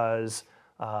 because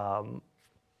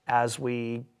as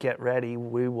we get ready,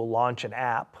 we will launch an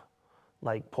app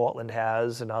like Portland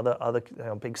has and other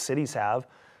big cities have,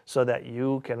 so that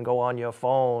you can go on your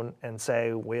phone and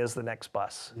say, where's the next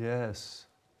bus? Yes.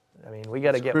 I mean, we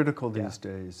got to get critical these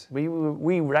days. We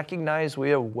recognize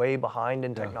we are way behind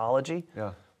in technology.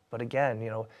 Yeah. But again, you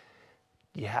know,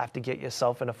 you have to get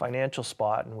yourself in a financial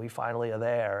spot, and we finally are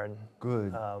there. And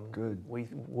good, good.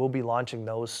 We'll be launching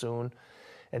those soon,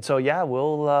 and so yeah,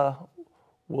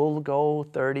 we'll go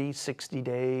 30, 60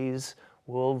 days.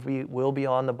 We'll be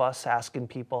on the bus asking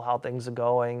people how things are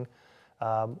going.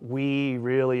 We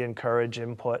really encourage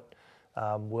input.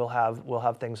 We'll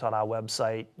have things on our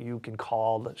website. You can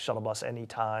call the shuttle bus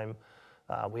anytime.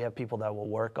 We have people that will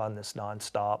work on this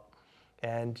nonstop.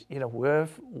 And you know,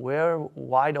 we're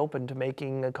wide open to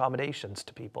making accommodations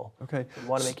to people. Okay. We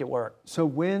want to make it work. So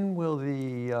when will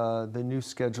the new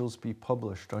schedules be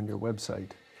published on your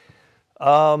website?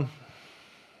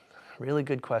 Really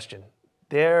good question.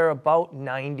 They're about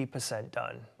 90%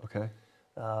 done. Okay.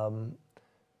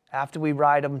 After we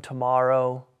ride them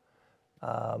tomorrow,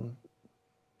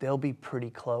 they'll be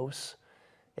pretty close.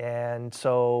 And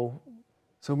so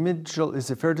mid-July,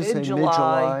 is it fair to say mid-July?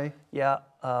 mid-July? Yeah.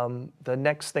 The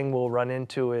next thing we'll run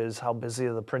into is how busy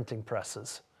are the printing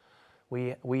presses.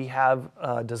 We have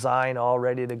a design all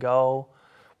ready to go.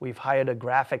 We've hired a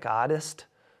graphic artist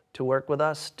to work with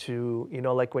us to, you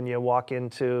know, like when you walk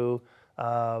into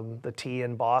the T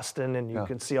in Boston and you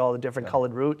can see all the different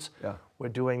colored routes. Yeah. We're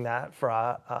doing that for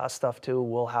our stuff too.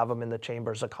 We'll have them in the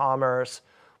Chambers of Commerce.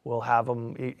 We'll have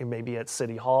them maybe at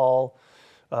City Hall.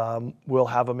 We'll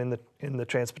have them in the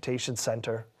Transportation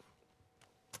Center.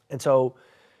 And so,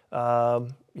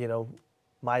 you know,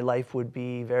 my life would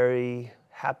be very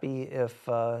happy if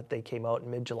they came out in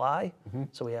mid-July,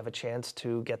 so we have a chance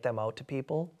to get them out to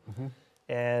people.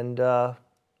 And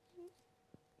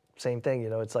same thing,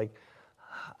 you know, it's like,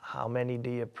 how many do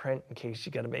you print in case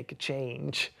you got to make a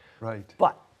change? Right.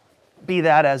 But be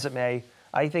that as it may,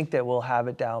 I think that we'll have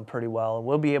it down pretty well, and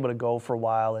we'll be able to go for a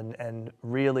while and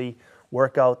really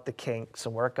work out the kinks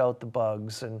and work out the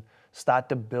bugs and start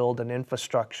to build an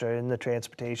infrastructure in the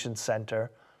transportation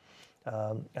center.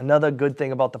 Another good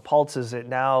thing about the Pulse is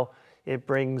it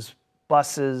brings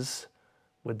buses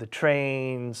with the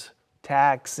trains,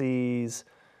 taxis.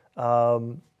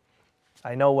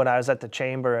 I know when I was at the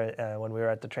chamber, when we were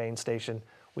at the train station,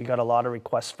 we got a lot of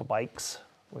requests for bikes,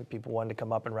 where people wanted to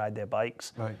come up and ride their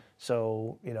bikes. Right.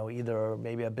 So, you know, either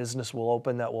maybe a business will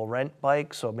open that will rent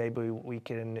bikes, or maybe we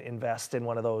can invest in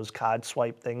one of those card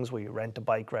swipe things where you rent a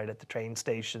bike right at the train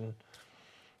station.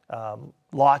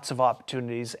 Lots of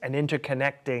opportunities, and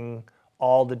interconnecting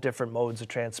all the different modes of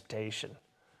transportation.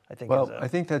 I think. Well, I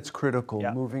think that's critical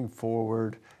Yeah. moving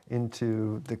forward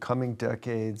into the coming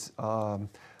decades.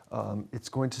 It's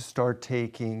going to start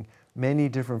taking many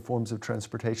different forms of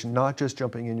transportation, not just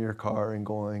jumping in your car and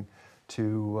going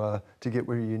to get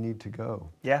where you need to go.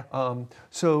 Yeah.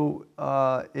 So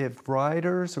if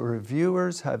riders or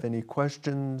viewers have any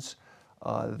questions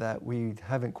that we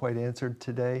haven't quite answered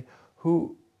today,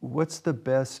 what's the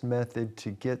best method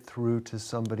to get through to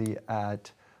somebody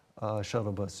at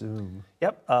Shuttle Bus Zoom?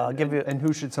 Yep. And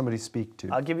who should somebody speak to?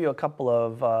 I'll give you a couple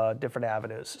of different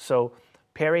avenues. So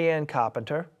Perry Ann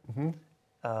Carpenter,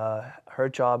 her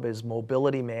job is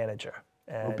mobility manager.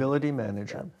 And Mobility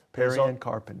manager, Perry Ann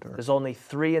Carpenter. There's only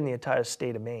 3 in the entire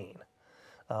state of Maine.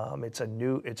 It's a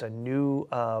new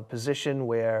position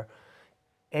where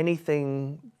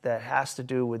anything that has to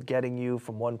do with getting you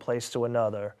from one place to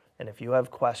another, and if you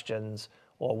have questions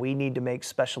or we need to make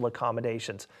special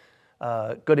accommodations.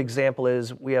 Good example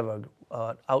is we have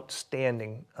an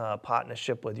outstanding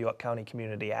partnership with York County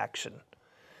Community Action.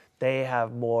 They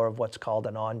have more of what's called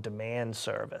an on-demand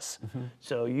service.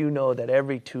 So you know that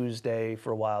every Tuesday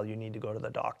for a while you need to go to the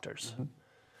doctor's.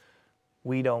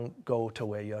 We don't go to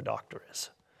where your doctor is.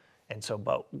 And so,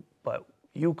 but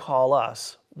you call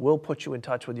us, we'll put you in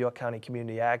touch with York County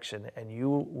Community Action, and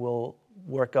you will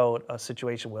work out a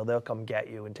situation where they'll come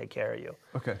get you and take care of you.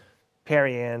 Okay.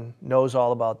 Perry Ann knows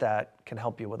all about that, can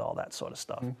help you with all that sort of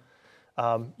stuff.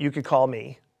 You could call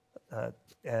me,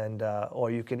 or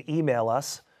you can email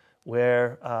us,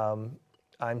 where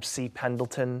I'm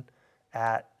C.Pendleton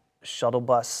at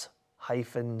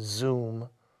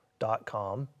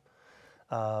shuttlebus-zoom.com.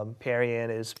 Perry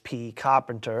Ann is P.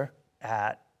 Carpenter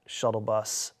at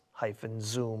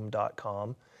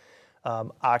shuttlebus-zoom.com.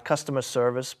 Our customer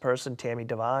service person, Tammy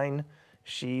Devine,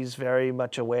 she's very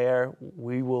much aware.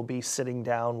 We will be sitting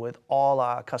down with all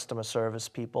our customer service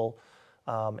people,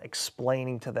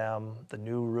 explaining to them the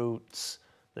new routes,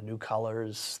 the new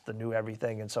colors, the new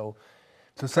everything. And so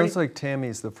it sounds like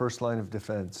Tammy's the first line of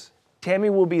defense. Tammy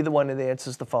will be the one that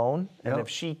answers the phone. And Yep. if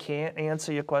she can't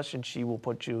answer your question, she will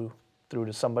put you through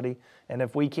to somebody. And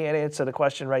if we can't answer the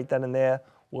question right then and there,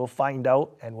 we'll find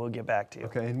out and we'll get back to you.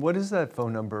 Okay, and what is that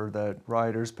phone number that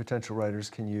potential riders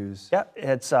can use? Yeah,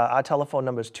 it's our telephone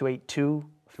number is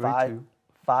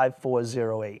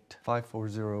 282-5408.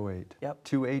 5408. Yep.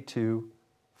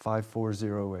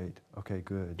 282-5408. Okay,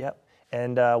 good. Yep.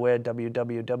 And we're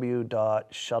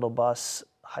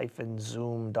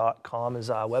www.shuttlebus-zoom.com is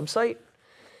our website.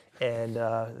 And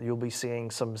you'll be seeing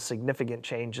some significant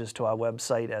changes to our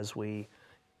website as we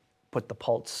put the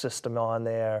Pulse system on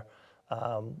there,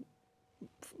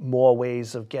 more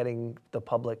ways of getting the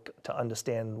public to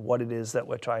understand what it is that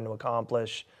we're trying to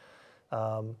accomplish.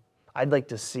 I'd like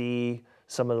to see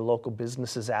some of the local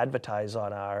businesses advertise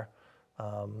on our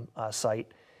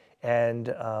site. And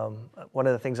one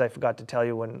of the things I forgot to tell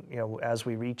you when, as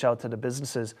we reach out to the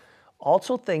businesses,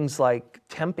 also things like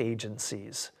temp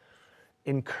agencies,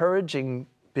 encouraging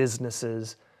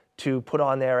businesses to put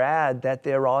on their ad that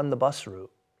they're on the bus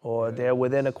route or they're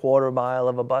within a quarter mile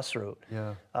of a bus route.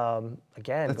 Yeah.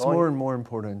 Again, That's more and more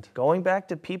important. going back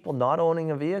to people not owning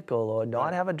a vehicle or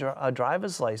not have a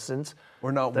driver's license.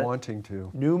 Or not wanting to.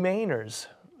 New Mainers,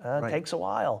 takes a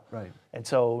while. Right. And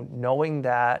so knowing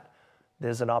that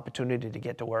there's an opportunity to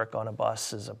get to work on a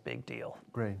bus is a big deal.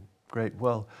 Great, great.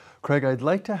 Well, Craig, I'd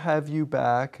like to have you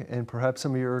back and perhaps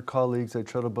some of your colleagues at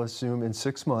Shuttle Bus Zoom in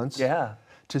 6 months. Yeah.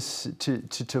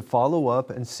 To follow up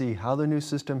and see how the new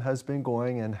system has been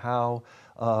going and how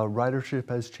ridership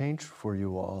has changed for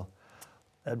you all.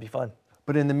 That'd be fun.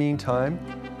 But in the meantime,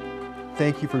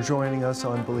 thank you for joining us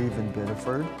on Believe in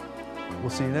Biddeford. We'll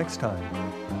see you next time.